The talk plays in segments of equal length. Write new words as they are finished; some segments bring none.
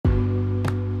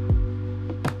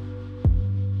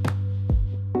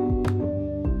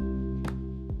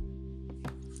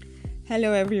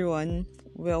Hello, everyone.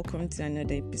 Welcome to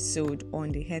another episode on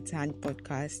the Head to Hand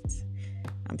podcast.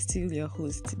 I'm still your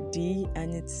host, Dee,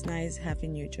 and it's nice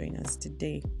having you join us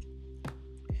today.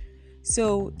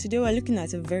 So, today we're looking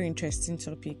at a very interesting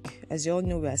topic. As you all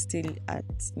know, we are still at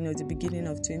the beginning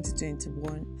of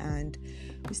 2021, and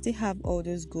we still have all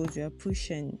those goals we are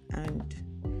pushing.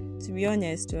 And to be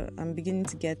honest, I'm beginning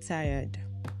to get tired.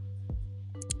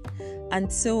 And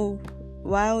so,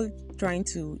 while trying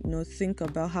to think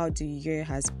about how the year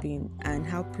has been and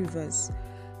how previous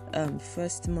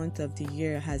first month of the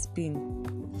year has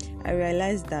been, I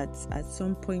realized that at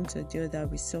some point or the other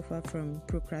we suffer from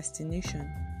procrastination.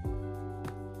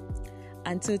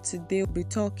 And so today we'll be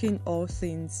talking all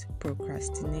things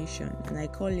procrastination, and I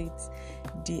call it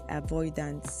the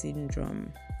avoidance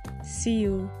syndrome. See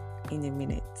you in a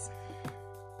minute.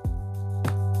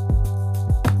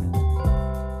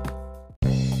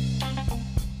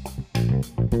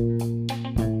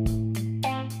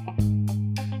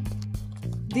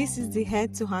 This is the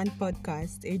Head to Hand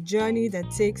podcast, a journey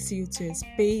that takes you to a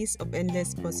space of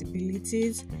endless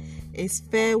possibilities, a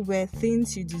sphere where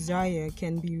things you desire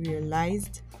can be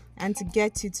realized, and to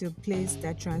get you to a place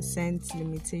that transcends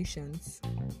limitations.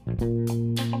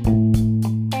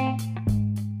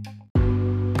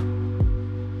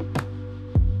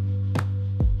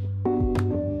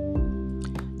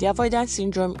 The avoidance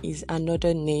syndrome is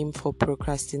another name for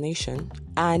procrastination,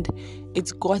 and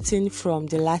it's gotten from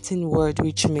the Latin word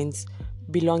which means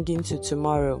belonging to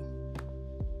tomorrow.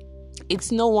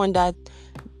 It's no wonder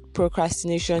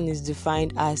procrastination is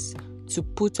defined as to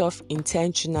put off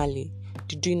intentionally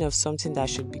the doing of something that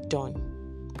should be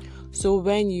done. So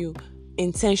when you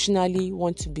intentionally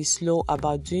want to be slow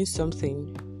about doing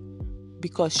something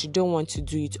because you don't want to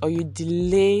do it, or you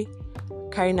delay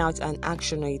carrying out an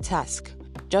action or a task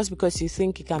just because you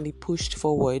think it can be pushed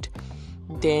forward,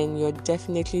 then you're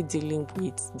definitely dealing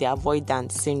with the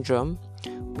avoidance syndrome,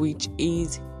 which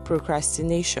is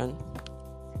procrastination.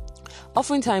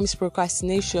 Oftentimes,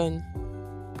 procrastination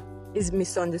is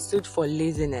misunderstood for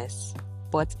laziness,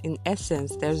 but in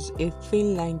essence, there's a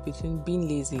thin line between being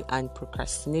lazy and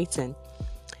procrastinating.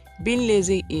 Being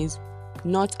lazy is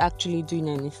not actually doing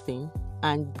anything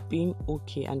and being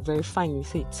okay and very fine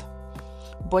with it.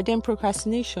 But then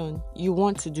procrastination, you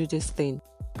want to do this thing,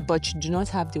 but you do not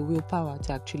have the willpower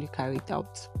to actually carry it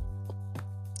out.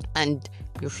 And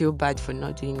you feel bad for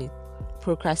not doing it.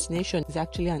 Procrastination is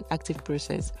actually an active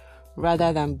process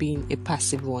rather than being a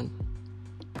passive one.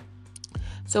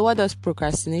 So what does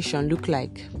procrastination look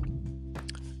like?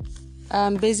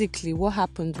 Basically, what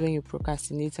happens when you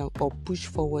procrastinate or push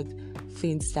forward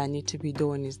things that need to be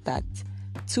done is that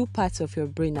two parts of your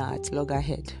brain are at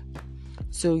loggerhead.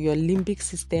 So your limbic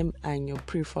system and your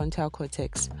prefrontal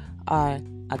cortex are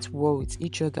at war with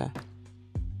each other.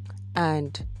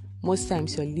 And most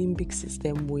times your limbic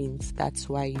system wins. That's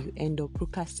why you end up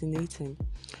procrastinating.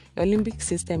 Your limbic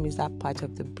system is that part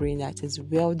of the brain that is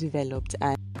well developed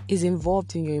and is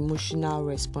involved in your emotional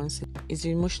responses. It's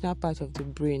the emotional part of the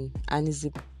brain and is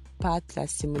the part that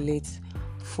stimulates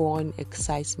fun,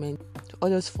 excitement, all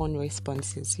those fun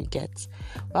responses you get.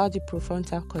 While the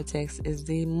prefrontal cortex is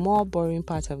the more boring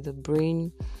part of the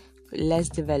brain, less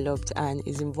developed, and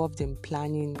is involved in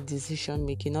planning, decision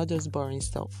making, all those boring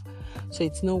stuff. So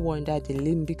it's no wonder the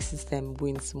limbic system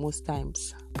wins most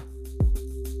times.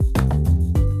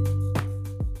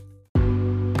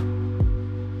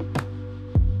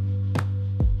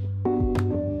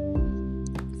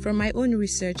 From my own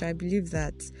research, I believe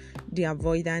that the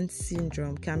avoidance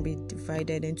syndrome can be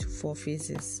divided into 4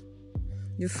 phases.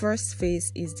 The first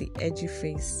phase is the edgy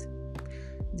phase.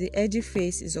 The edgy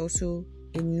phase is also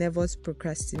a nervous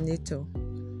procrastinator.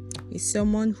 It's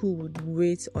someone who would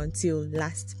wait until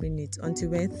last minute, until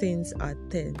when things are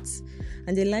tense,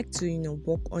 and they like to,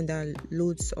 work under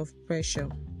loads of pressure.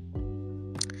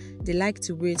 They like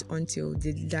to wait until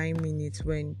the dying minute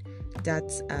when that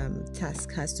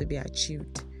task has to be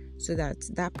achieved, so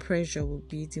that pressure will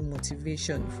be the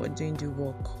motivation for doing the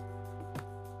work.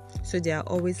 So they are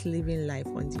always living life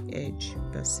on the edge,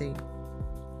 per se.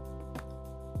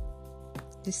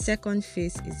 The second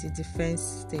phase is the defense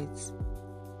state,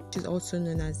 which is also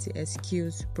known as the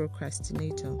excuse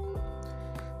procrastinator.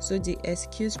 So the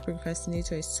excuse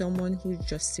procrastinator is someone who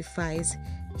justifies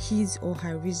his or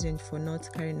her reason for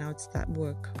not carrying out that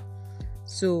work.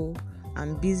 So,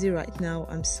 I'm busy right now,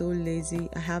 I'm so lazy,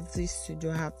 I have this to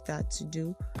do, I have that to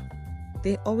do.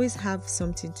 They always have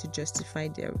something to justify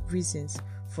their reasons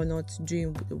for not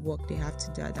doing the work they have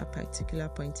to do at that particular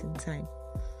point in time.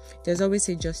 There's always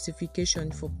a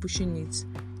justification for pushing it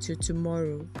to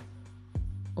tomorrow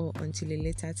or until a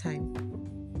later time.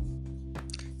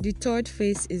 The third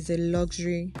phase is the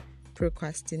luxury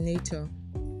procrastinator.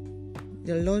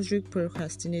 The luxury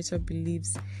procrastinator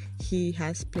believes he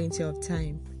has plenty of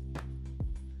time.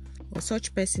 Or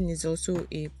such person is also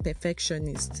a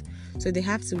perfectionist. So they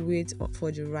have to wait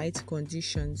for the right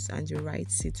conditions and the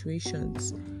right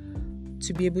situations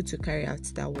to be able to carry out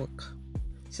that work.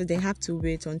 So they have to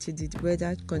wait until the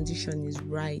weather condition is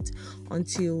right,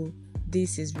 until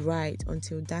this is right,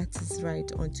 until that is right,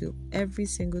 until every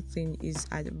single thing is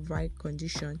at the right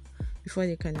condition before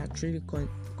they can actually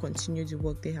continue the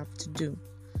work they have to do.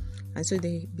 And so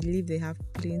they believe they have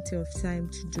plenty of time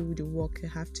to do the work they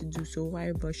have to do, so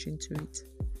why rush into it?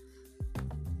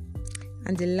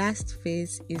 And the last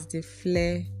phase is the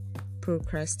flair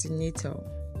procrastinator.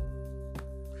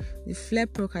 The flair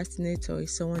procrastinator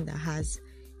is someone that has,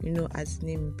 as the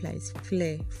name implies,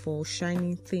 flair for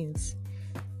shining things.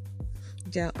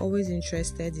 They are always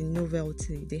interested in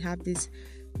novelty. They have this,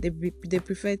 they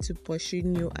prefer to pursue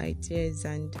new ideas,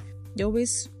 and they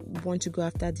always want to go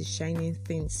after the shining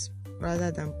things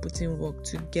rather than putting work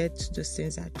to get those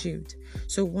things achieved.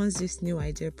 So once this new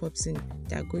idea pops in,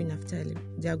 they are going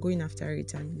after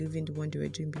it and leaving the one they were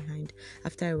doing behind.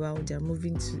 After a while, they are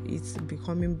moving to it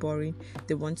becoming boring.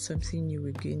 They want something new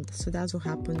again. So that's what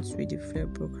happens with the flair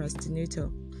procrastinator.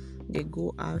 They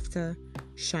go after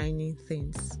shining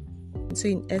things. So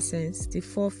in essence, the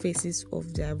 4 phases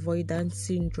of the avoidance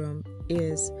syndrome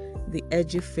is the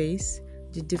edgy phase,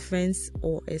 the defense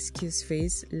or excuse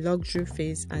phase, luxury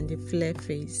phase, and the flair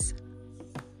phase.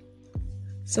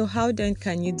 So how then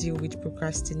can you deal with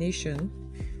procrastination?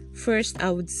 First,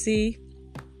 I would say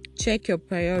check your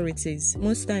priorities.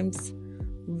 Most times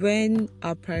when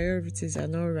our priorities are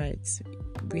not right,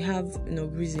 we have no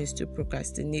reasons to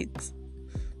procrastinate.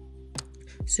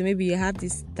 So maybe you have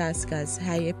this task as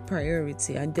higher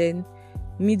priority, and then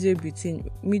midway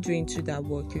into that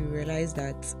work, you realize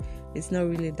that it's not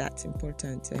really that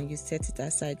important, and you set it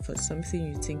aside for something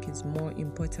you think is more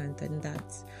important than that.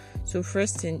 So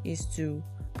first thing is to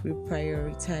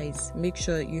reprioritize. Make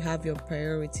sure you have your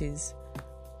priorities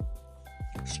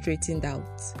straightened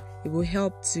out. It will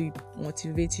help to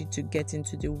motivate you to get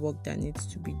into the work that needs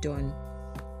to be done.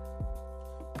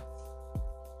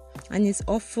 And it's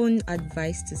often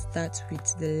advised to start with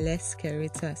the less scary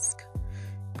task.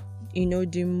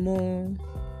 The more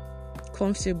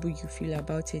comfortable you feel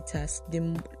about a task, the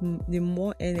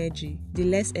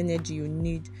less energy you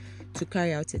need to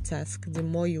carry out a task, the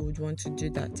more you would want to do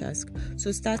that task.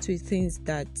 So start with things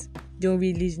that don't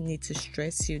really need to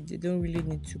stress you. They don't really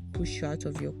need to push you out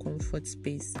of your comfort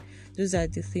space. Those are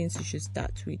the things you should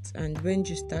start with. And when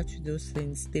you start with those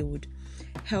things, they would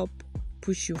help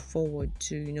push you forward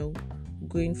to,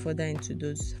 going further into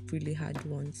those really hard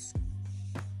ones.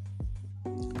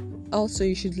 Also,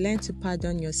 you should learn to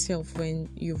pardon yourself when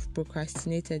you've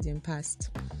procrastinated in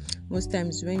past. Most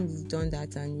times when you've done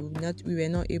that and we were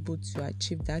not able to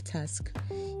achieve that task,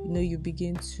 you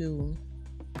begin to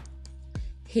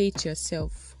hate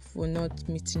yourself for not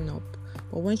meeting up.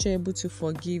 But once you're able to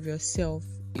forgive yourself,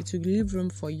 it will leave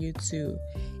room for you to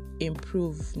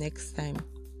improve next time.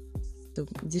 The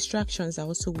distractions are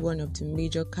also one of the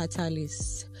major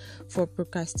catalysts for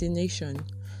procrastination.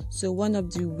 So one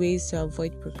of the ways to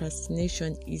avoid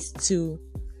procrastination is to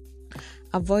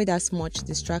avoid as much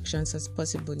distractions as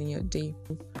possible in your day.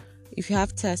 If you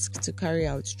have tasks to carry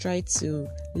out, try to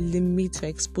limit your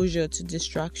exposure to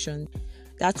distraction.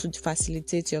 That would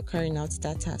facilitate your carrying out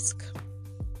that task.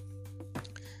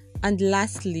 And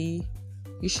lastly,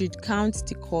 you should count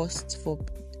the cost for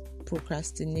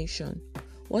procrastination.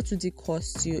 What would it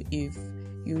cost you if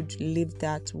you'd leave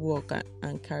that work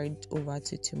and carry it over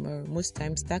to tomorrow? Most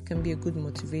times that can be a good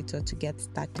motivator to get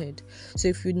started. So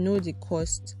if you know the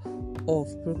cost of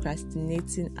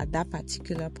procrastinating at that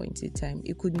particular point in time,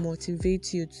 it could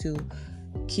motivate you to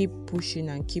keep pushing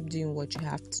and keep doing what you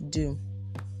have to do.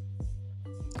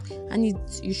 And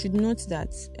you should note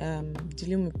that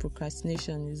dealing with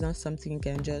procrastination is not something you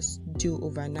can just do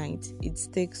overnight. It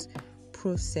takes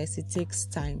process, it takes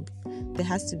time. There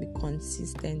has to be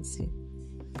consistency.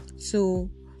 So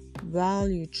while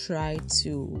you try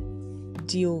to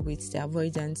deal with the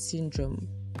avoidance syndrome,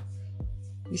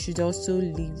 you should also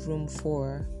leave room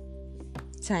for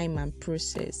time and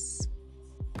process.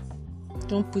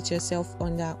 Don't put yourself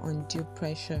under undue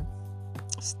pressure.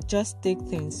 Just take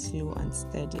things slow and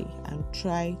steady and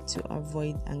try to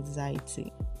avoid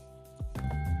anxiety.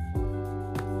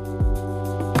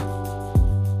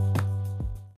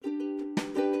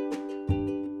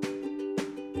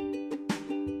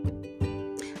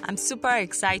 I'm super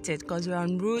excited because we're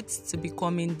en route to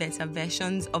becoming better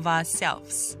versions of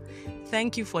ourselves.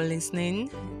 Thank you for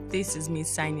listening. This is me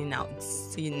signing out.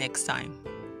 See you next time.